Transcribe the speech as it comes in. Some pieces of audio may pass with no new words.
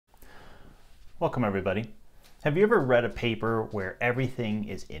Welcome everybody. Have you ever read a paper where everything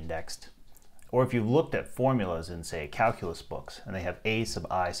is indexed? Or if you've looked at formulas in, say, calculus books and they have a sub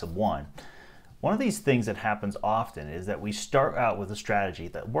I sub 1, one of these things that happens often is that we start out with a strategy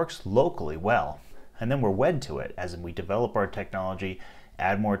that works locally well, and then we're wed to it as we develop our technology,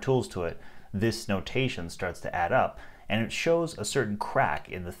 add more tools to it. This notation starts to add up, and it shows a certain crack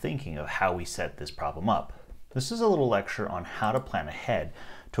in the thinking of how we set this problem up. This is a little lecture on how to plan ahead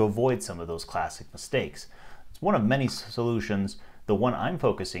to avoid some of those classic mistakes. It's one of many solutions. The one I'm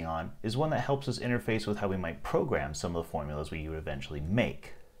focusing on is one that helps us interface with how we might program some of the formulas we would eventually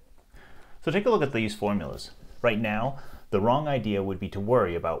make. So take a look at these formulas. Right now, the wrong idea would be to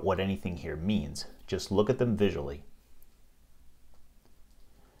worry about what anything here means. Just look at them visually.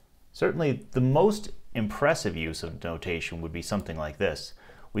 Certainly, the most impressive use of notation would be something like this.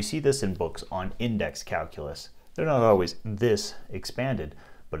 We see this in books on index calculus. They're not always this expanded,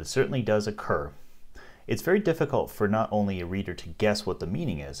 but it certainly does occur. It's very difficult for not only a reader to guess what the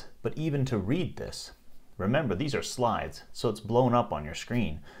meaning is, but even to read this. Remember, these are slides, so it's blown up on your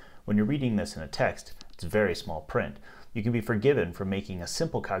screen. When you're reading this in a text, it's very small print. You can be forgiven for making a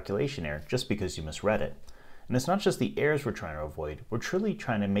simple calculation error just because you misread it. And it's not just the errors we're trying to avoid, we're truly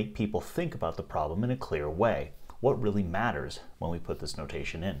trying to make people think about the problem in a clear way. What really matters when we put this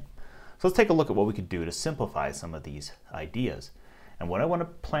notation in. So let's take a look at what we could do to simplify some of these ideas. And what I want to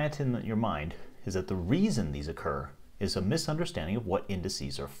plant in your mind is that the reason these occur is a misunderstanding of what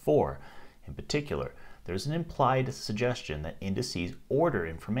indices are for. In particular, there's an implied suggestion that indices order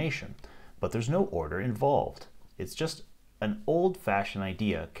information, but there's no order involved. It's just an old-fashioned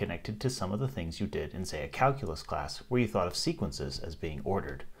idea connected to some of the things you did in, say, a calculus class where you thought of sequences as being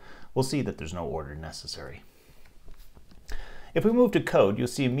ordered. We'll see that there's no order necessary. If we move to code, you'll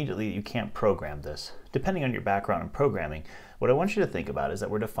see immediately that you can't program this. Depending on your background in programming, what I want you to think about is that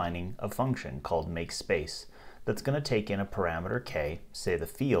we're defining a function called makeSpace that's going to take in a parameter k, say the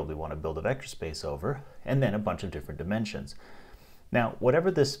field we want to build a vector space over, and then a bunch of different dimensions. Now,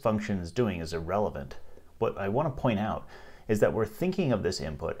 whatever this function is doing is irrelevant. What I want to point out is that we're thinking of this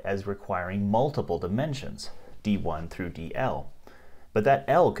input as requiring multiple dimensions, d1 through dl. But that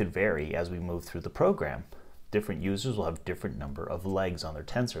L could vary as we move through the program. Different users will have different number of legs on their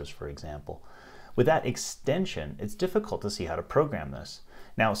tensors, for example. With that extension, it's difficult to see how to program this.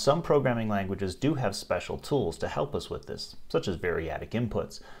 Now, some programming languages do have special tools to help us with this, such as variadic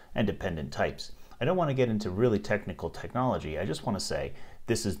inputs and dependent types. I don't want to get into really technical technology. I just want to say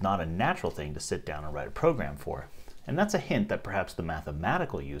this is not a natural thing to sit down and write a program for. And that's a hint that perhaps the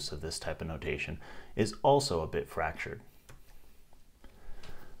mathematical use of this type of notation is also a bit fractured.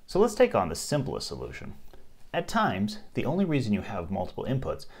 So let's take on the simplest solution. At times, the only reason you have multiple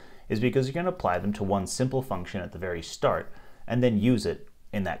inputs is because you're going to apply them to one simple function at the very start and then use it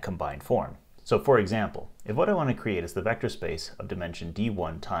in that combined form. So for example, if what I want to create is the vector space of dimension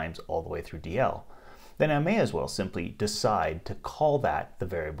d1 times all the way through dl, then I may as well simply decide to call that the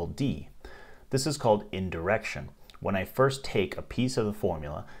variable d. This is called indirection. When I first take a piece of the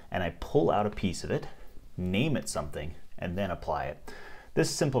formula and I pull out a piece of it, name it something, and then apply it. This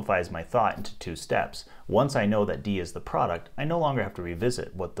simplifies my thought into two steps. Once I know that d is the product, I no longer have to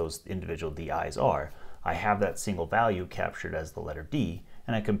revisit what those individual di's are. I have that single value captured as the letter d,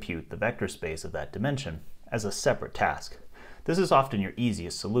 and I compute the vector space of that dimension as a separate task. This is often your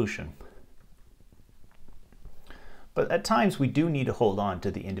easiest solution. But at times we do need to hold on to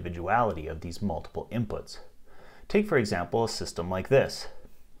the individuality of these multiple inputs. Take, for example, a system like this.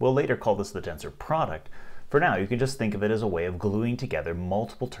 We'll later call this the tensor product. For now, you can just think of it as a way of gluing together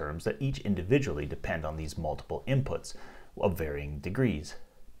multiple terms that each individually depend on these multiple inputs of varying degrees.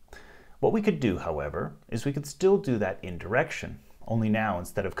 What we could do, however, is we could still do that indirection, only now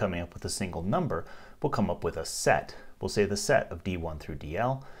instead of coming up with a single number, we'll come up with a set. We'll say the set of d1 through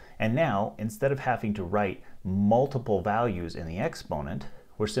dl, and now instead of having to write multiple values in the exponent,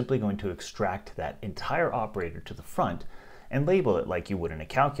 we're simply going to extract that entire operator to the front and label it like you would in a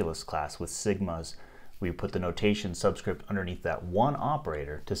calculus class with sigmas. We put the notation subscript underneath that one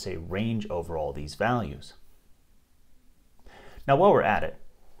operator to say range over all these values. Now while we're at it,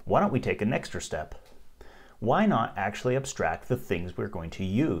 why don't we take an extra step? Why not actually abstract the things we're going to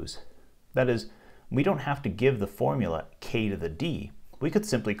use? That is, we don't have to give the formula k to the d. We could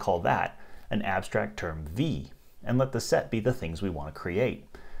simply call that an abstract term v and let the set be the things we want to create.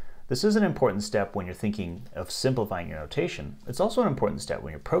 This is an important step when you're thinking of simplifying your notation. It's also an important step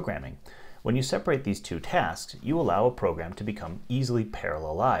when you're programming. When you separate these two tasks, you allow a program to become easily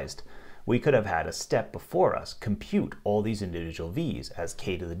parallelized. We could have had a step before us compute all these individual v's as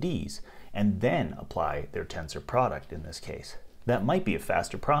k to the d's, and then apply their tensor product in this case. That might be a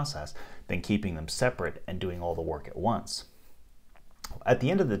faster process than keeping them separate and doing all the work at once. At the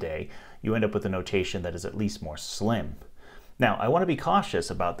end of the day, you end up with a notation that is at least more slim. Now, I want to be cautious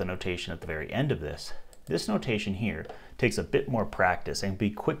about the notation at the very end of this. This notation here takes a bit more practice and can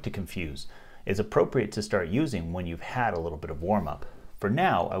be quick to confuse. It's appropriate to start using when you've had a little bit of warm-up. For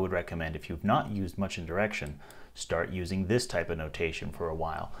now, I would recommend, if you've not used much indirection, start using this type of notation for a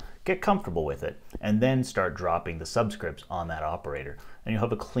while. Get comfortable with it, and then start dropping the subscripts on that operator, and you'll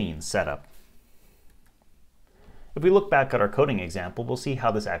have a clean setup. If we look back at our coding example, we'll see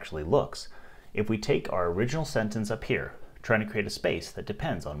how this actually looks. If we take our original sentence up here, trying to create a space that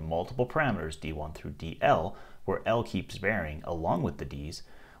depends on multiple parameters d1 through dl, where L keeps varying along with the d's,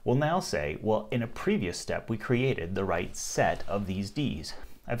 we'll now say, well, in a previous step we created the right set of these d's.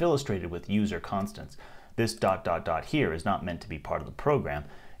 I've illustrated with user constants. This ... here is not meant to be part of the program.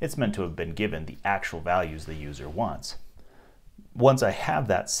 It's meant to have been given the actual values the user wants. Once I have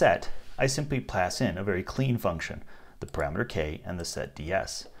that set, I simply pass in a very clean function, the parameter k and the set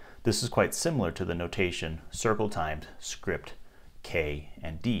ds. This is quite similar to the notation circle times script k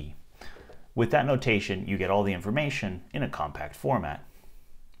and d. With that notation, you get all the information in a compact format.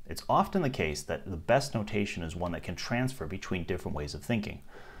 It's often the case that the best notation is one that can transfer between different ways of thinking.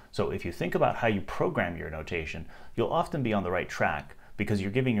 So if you think about how you program your notation, you'll often be on the right track because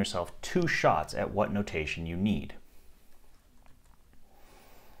you're giving yourself two shots at what notation you need.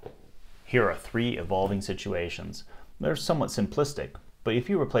 Here are three evolving situations. They're somewhat simplistic, but if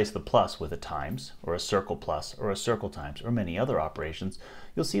you replace the plus with a times, or a circle plus, or a circle times, or many other operations,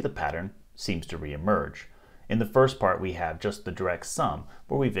 you'll see the pattern seems to re-emerge. In the first part, we have just the direct sum,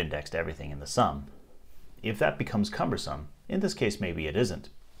 where we've indexed everything in the sum. If that becomes cumbersome, in this case maybe it isn't,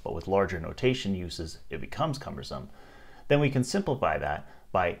 but with larger notation uses it becomes cumbersome, then we can simplify that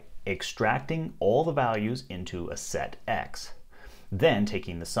by extracting all the values into a set x, then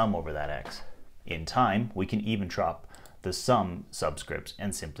taking the sum over that x. In time, we can even drop the sum subscripts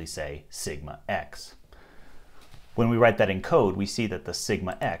and simply say sigma x. When we write that in code, we see that the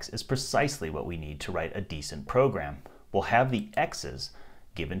sigma x is precisely what we need to write a decent program. We'll have the x's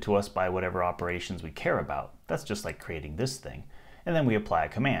given to us by whatever operations we care about. That's just like creating this thing. And then we apply a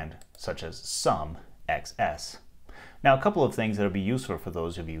command, such as sum xs. Now, a couple of things that will be useful for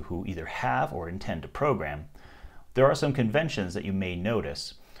those of you who either have or intend to program. There are some conventions that you may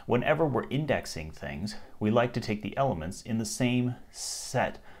notice. Whenever we're indexing things, we like to take the elements in the same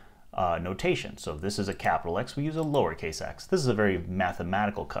set notation. So if this is a capital X, we use a lowercase x. This is a very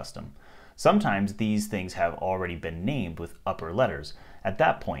mathematical custom. Sometimes these things have already been named with upper letters. At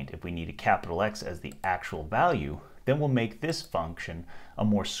that point, if we need a capital X as the actual value, then we'll make this function a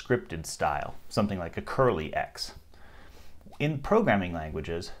more scripted style, something like a curly x. In programming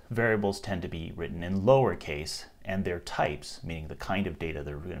languages, variables tend to be written in lowercase, and their types, meaning the kind of data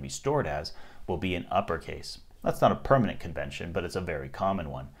they're going to be stored as, will be in uppercase. That's not a permanent convention, but it's a very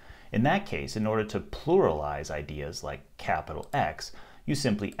common one. In that case, in order to pluralize ideas like capital X, you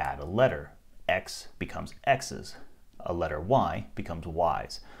simply add a letter. X becomes X's. A letter Y becomes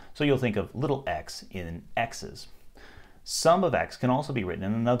Y's. So you'll think of little x in X's. Sum of x can also be written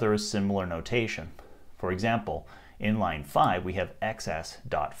in another similar notation. For example, in line 5, we have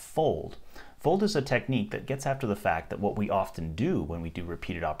xs.fold. Fold is a technique that gets after the fact that what we often do when we do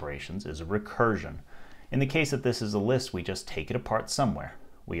repeated operations is a recursion. In the case that this is a list, we just take it apart somewhere.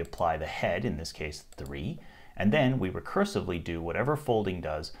 We apply the head, in this case 3, and then we recursively do whatever folding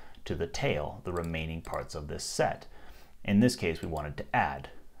does to the tail, the remaining parts of this set. In this case, we wanted to add.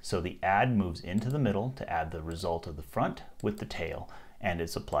 So the add moves into the middle to add the result of the front with the tail, and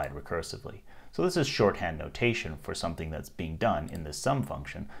it's applied recursively. So this is shorthand notation for something that's being done in this sum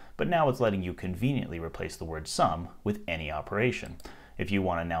function, but now it's letting you conveniently replace the word sum with any operation. If you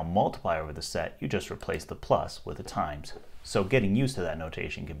want to now multiply over the set, you just replace the plus with a times. So getting used to that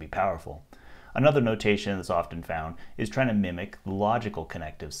notation can be powerful. Another notation that's often found is trying to mimic logical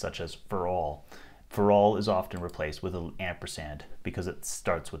connectives such as for all. For all is often replaced with an ampersand because it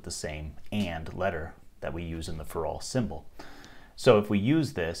starts with the same and letter that we use in the for all symbol. So if we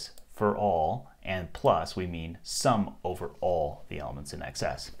use this for all and plus, we mean sum over all the elements in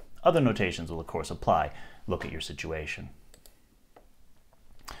XS. Other notations will of course apply. Look at your situation.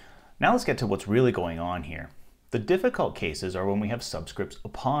 Now let's get to what's really going on here. The difficult cases are when we have subscripts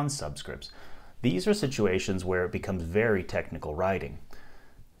upon subscripts. These are situations where it becomes very technical writing.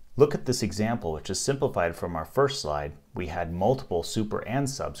 Look at this example, which is simplified from our first slide. We had multiple super and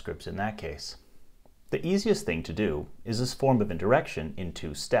subscripts in that case. The easiest thing to do is this form of indirection in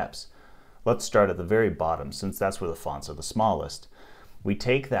 2 steps. Let's start at the very bottom, since that's where the fonts are the smallest. We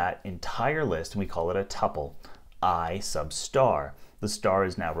take that entire list and we call it a tuple. I sub star. The star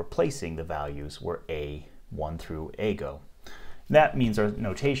is now replacing the values where A1 through A go. That means our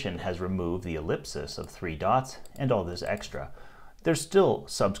notation has removed the ellipsis of 3 dots and all this extra. There's still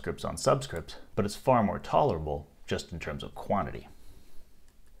subscripts on subscripts, but it's far more tolerable just in terms of quantity.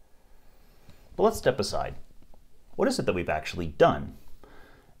 But let's step aside. What is it that we've actually done?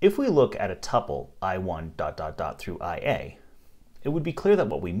 If we look at a tuple I1 ... through IA, it would be clear that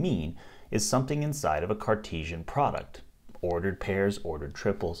what we mean is something inside of a Cartesian product, ordered pairs, ordered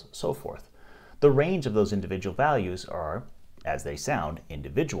triples, so forth. The range of those individual values are, as they sound,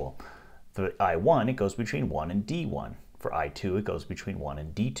 individual. For I1, it goes between 1 and D1. For I2, it goes between 1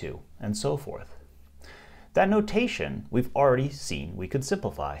 and D2, and so forth. That notation we've already seen we could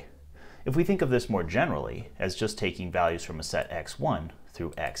simplify. If we think of this more generally as just taking values from a set x1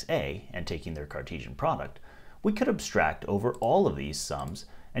 through xa and taking their Cartesian product, we could abstract over all of these sums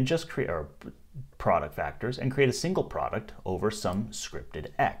and just create our product factors and create a single product over some scripted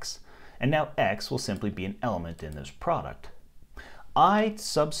x. And now x will simply be an element in this product. I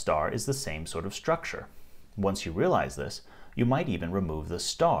sub star is the same sort of structure. Once you realize this, you might even remove the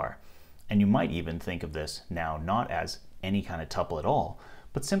star. And you might even think of this now not as any kind of tuple at all,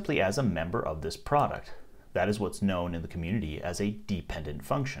 but simply as a member of this product. That is what's known in the community as a dependent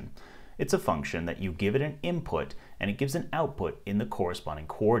function. It's a function that you give it an input and it gives an output in the corresponding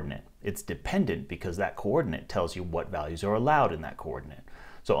coordinate. It's dependent because that coordinate tells you what values are allowed in that coordinate.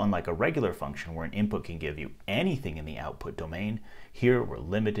 So unlike a regular function where an input can give you anything in the output domain, here we're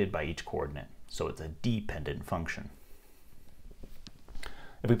limited by each coordinate. So it's a dependent function.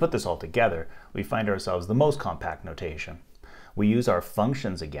 If we put this all together, we find ourselves the most compact notation. We use our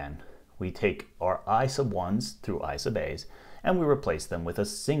functions again. We take our I sub 1s through I sub a's and we replace them with a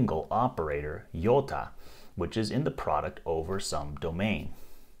single operator, iota, which is in the product over some domain.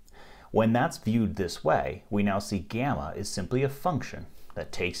 When that's viewed this way, we now see gamma is simply a function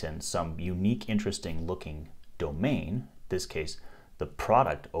that takes in some unique, interesting looking domain, in this case, the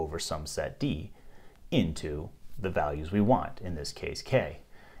product over some set D, into the values we want, in this case k.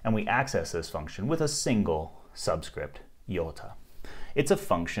 And we access this function with a single subscript, iota. It's a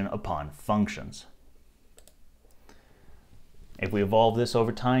function upon functions. If we evolve this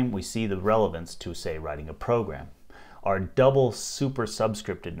over time, we see the relevance to, say, writing a program. Our double super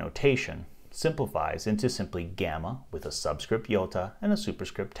subscripted notation simplifies into simply gamma with a subscript iota and a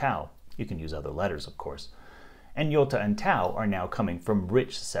superscript tau. You can use other letters, of course. And iota and tau are now coming from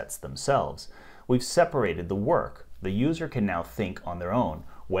rich sets themselves. We've separated the work. The user can now think on their own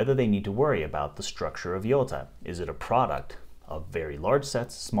whether they need to worry about the structure of iota. Is it a product of very large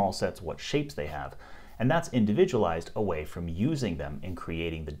sets, small sets, what shapes they have? And that's individualized away from using them in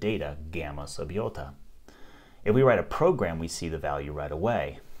creating the data gamma sub iota. If we write a program, we see the value right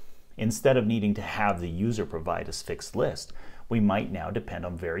away. Instead of needing to have the user provide a fixed list, we might now depend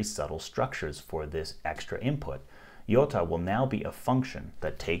on very subtle structures for this extra input. Iota will now be a function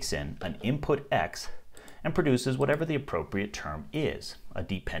that takes in an input x and produces whatever the appropriate term is, a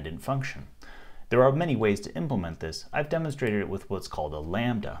dependent function. There are many ways to implement this. I've demonstrated it with what's called a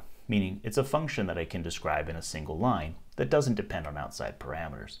lambda, meaning it's a function that I can describe in a single line that doesn't depend on outside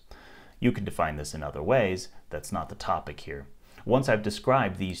parameters. You can define this in other ways. That's not the topic here. Once I've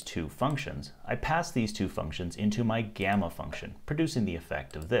described these two functions, I pass these two functions into my gamma function, producing the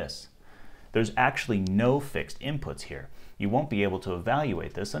effect of this. There's actually no fixed inputs here. You won't be able to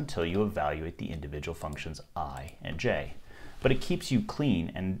evaluate this until you evaluate the individual functions I and j. But it keeps you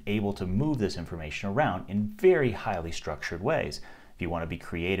clean and able to move this information around in very highly structured ways. If you want to be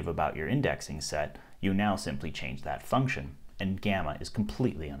creative about your indexing set, you now simply change that function, and gamma is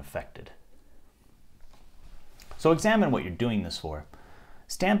completely unaffected. So examine what you're doing this for.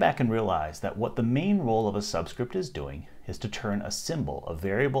 Stand back and realize that what the main role of a subscript is doing is to turn a symbol of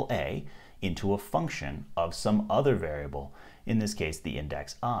variable a into a function of some other variable, in this case the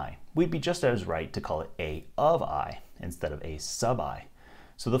index I. We'd be just as right to call it a of I instead of a sub I.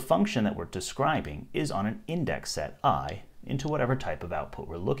 So the function that we're describing is on an index set I into whatever type of output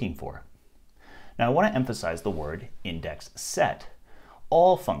we're looking for. Now I want to emphasize the word index set.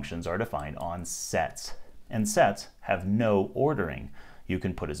 All functions are defined on sets, and sets have no ordering. You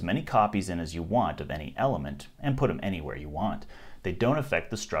can put as many copies in as you want of any element and put them anywhere you want. They don't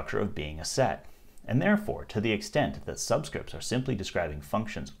affect the structure of being a set. And therefore, to the extent that subscripts are simply describing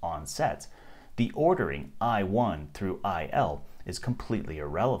functions on sets, the ordering I1 through IL is completely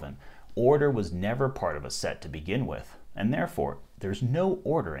irrelevant. Order was never part of a set to begin with, and therefore there's no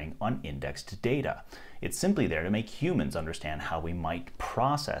ordering on indexed data. It's simply there to make humans understand how we might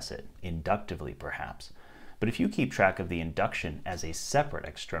process it, inductively perhaps. But if you keep track of the induction as a separate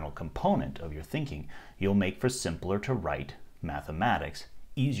external component of your thinking, you'll make for simpler to write mathematics,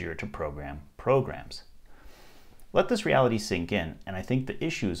 easier to program programs. Let this reality sink in, and I think the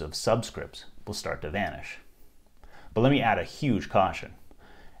issues of subscripts will start to vanish. But let me add a huge caution.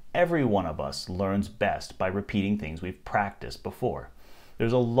 Every one of us learns best by repeating things we've practiced before.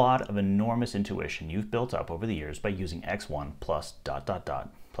 There's a lot of enormous intuition you've built up over the years by using x1 plus ...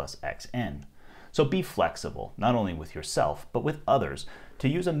 plus xn. So be flexible, not only with yourself, but with others, to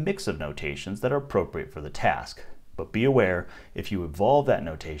use a mix of notations that are appropriate for the task. But be aware, if you evolve that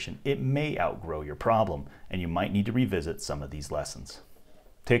notation, it may outgrow your problem, and you might need to revisit some of these lessons.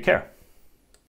 Take care.